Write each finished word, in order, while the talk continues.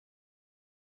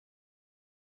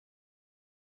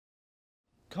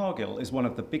Cargill is one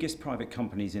of the biggest private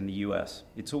companies in the US.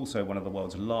 It's also one of the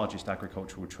world's largest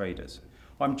agricultural traders.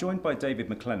 I'm joined by David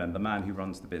MacLennan, the man who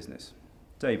runs the business.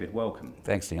 David, welcome.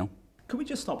 Thanks, Neil. Can we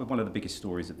just start with one of the biggest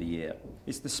stories of the year?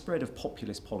 It's the spread of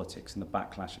populist politics and the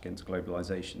backlash against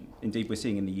globalization. Indeed, we're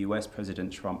seeing in the US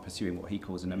President Trump pursuing what he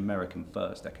calls an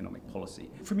American-first economic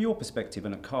policy. From your perspective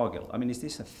and at Cargill, is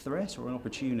this a threat or an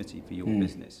opportunity for your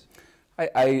business?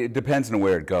 It depends on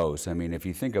where it goes. If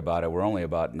you think about it, we're only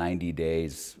about 90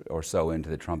 days or so into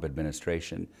the Trump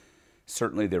administration.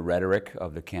 Certainly the rhetoric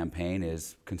of the campaign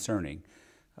is concerning.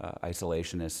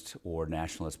 Isolationist or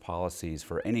nationalist policies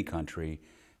for any country,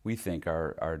 we think,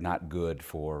 are not good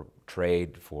for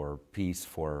trade, for peace,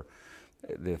 for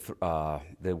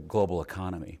the global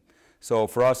economy. So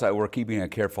for us, we're keeping a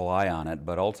careful eye on it,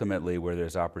 but ultimately where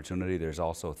there's opportunity, there's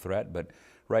also threat. But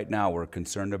right now we're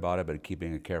concerned about it, but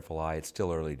keeping a careful eye. It's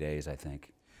still early days, I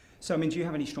think. So, do you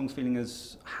have any strong feeling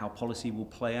as how policy will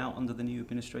play out under the new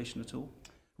administration at all?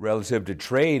 Relative to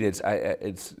trade,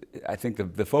 I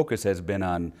think the focus has been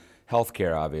on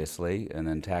healthcare, obviously, and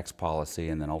then tax policy,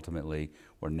 and then ultimately,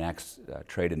 we're next,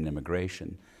 trade and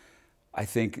immigration. I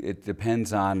think it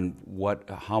depends on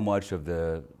how much of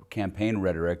the campaign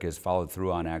rhetoric is followed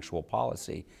through on actual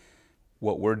policy.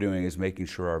 What we're doing is making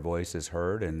sure our voice is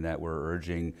heard and that we're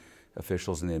urging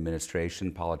officials in the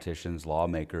administration, politicians,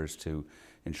 lawmakers to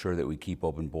ensure that we keep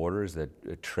open borders,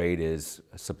 that trade is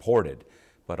supported.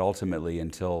 But ultimately,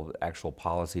 until actual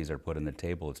policies are put on the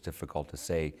table, it's difficult to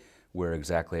say where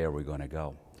exactly are we going to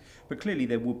go. But clearly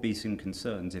there would be some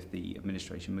concerns if the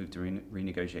administration moved to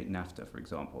renegotiate NAFTA, for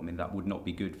example. That would not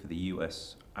be good for the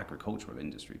US agricultural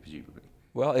industry, presumably.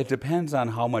 Well, it depends on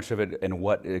how much of it and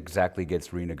what exactly gets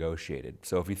renegotiated.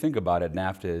 So if you think about it,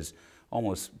 NAFTA is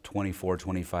almost 24,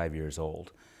 25 years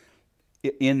old.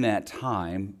 In that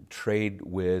time, trade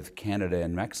with Canada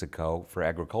and Mexico for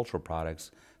agricultural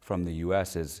products from the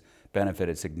U.S. has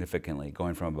benefited significantly,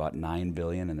 going from about $9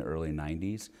 billion in the early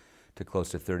 90s to close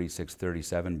to $36,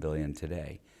 $37 billion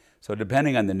today. So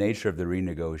depending on the nature of the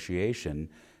renegotiation,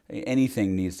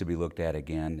 anything needs to be looked at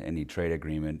again, any trade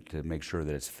agreement, to make sure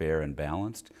that it's fair and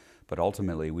balanced. But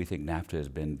ultimately, we think NAFTA has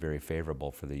been very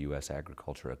favorable for the U.S.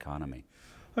 agriculture economy.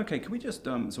 Okay, can we just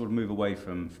sort of move away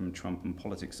from Trump and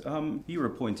politics? You were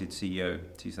appointed CEO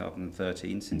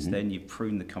 2013. Since then, you've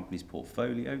pruned the company's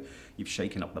portfolio, you've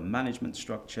shaken up the management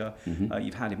structure,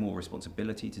 you've handed more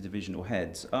responsibility to divisional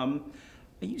heads.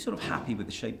 Are you sort of happy with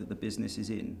the shape that the business is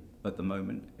in at the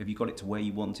moment? Have you got it to where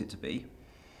you want it to be?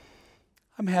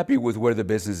 I'm happy with where the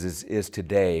business is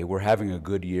today. We're having a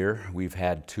good year. We've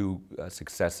had two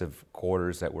successive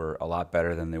quarters that were a lot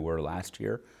better than they were last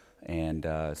year. And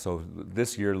so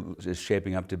this year is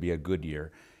shaping up to be a good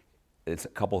year. It's a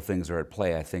couple of things are at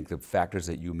play. I think the factors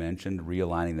that you mentioned,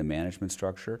 realigning the management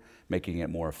structure, making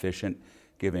it more efficient,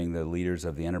 giving the leaders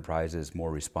of the enterprises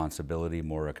more responsibility,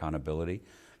 more accountability,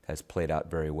 has played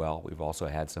out very well. We've also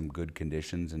had some good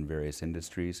conditions in various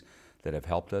industries that have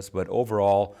helped us. But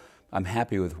overall, I'm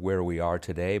happy with where we are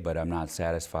today, but I'm not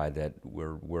satisfied that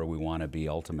we're where we want to be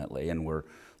ultimately. And we're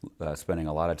spending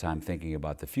a lot of time thinking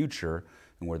about the future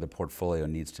and where the portfolio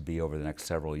needs to be over the next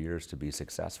several years to be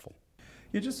successful.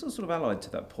 You're just sort of allied to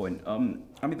that point.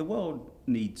 The world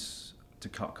needs to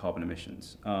cut carbon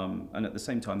emissions, and at the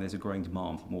same time, there's a growing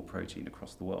demand for more protein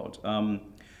across the world.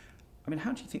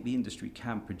 How do you think the industry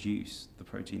can produce the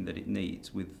protein that it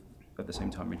needs with, at the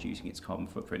same time, reducing its carbon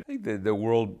footprint? I think the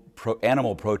world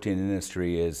animal protein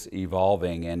industry is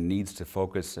evolving and needs to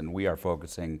focus, and we are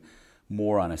focusing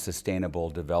more on a sustainable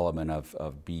development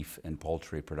of beef and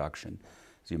poultry production.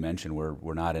 As you mentioned,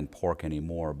 we're not in pork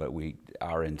anymore, but we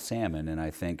are in salmon, and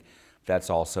I think that's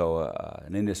also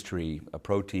an industry, a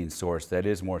protein source that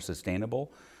is more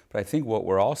sustainable. But I think what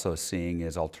we're also seeing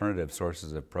is alternative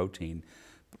sources of protein,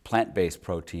 plant-based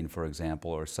protein, for example,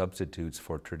 or substitutes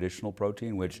for traditional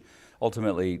protein, which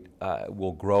ultimately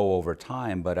will grow over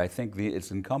time. But I think it's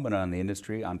incumbent on the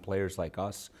industry, on players like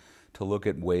us, to look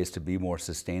at ways to be more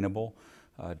sustainable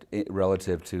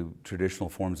relative to traditional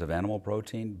forms of animal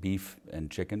protein, beef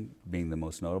and chicken being the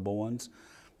most notable ones,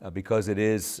 because it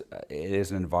is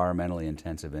an environmentally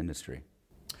intensive industry.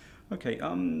 Okay,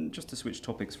 just to switch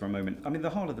topics for a moment. The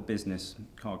heart of the business,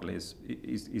 Cargill,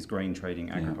 is grain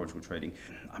trading, agricultural trading.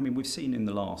 We've seen in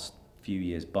the last few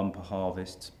years bumper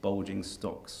harvests, bulging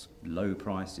stocks, low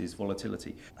prices,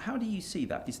 volatility. How do you see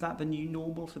that? Is that the new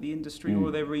normal for the industry, or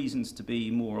are there reasons to be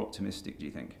more optimistic, do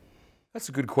you think? That's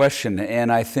a good question,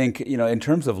 and I think, in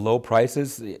terms of low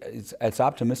prices, it's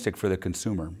optimistic for the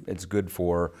consumer. It's good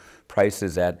for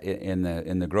prices in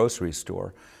the grocery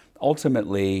store.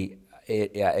 Ultimately,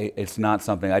 It's not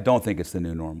something, I don't think it's the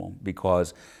new normal,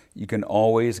 because you can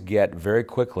always get very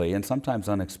quickly and sometimes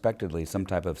unexpectedly some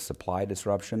type of supply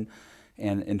disruption.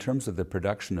 And in terms of the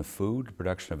production of food,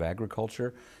 production of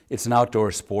agriculture, it's an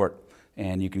outdoor sport,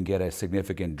 and you can get a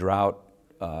significant drought,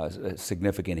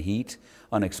 significant heat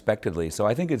unexpectedly. So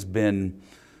I think it's been,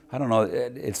 I don't know,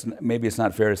 maybe it's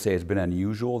not fair to say it's been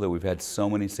unusual that we've had so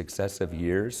many successive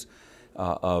years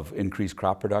of increased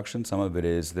crop production. Some of it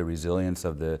is the resilience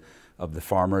of the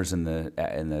farmers in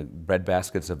the bread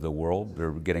baskets of the world.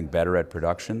 They're getting better at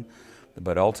production.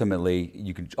 But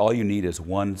ultimately, all you need is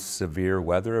one severe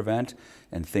weather event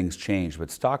and things change.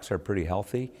 But stocks are pretty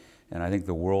healthy, and I think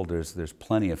the world, there's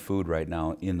plenty of food right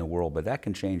now in the world, but that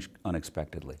can change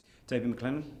unexpectedly. David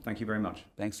MacLennan, thank you very much.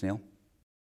 Thanks, Neil.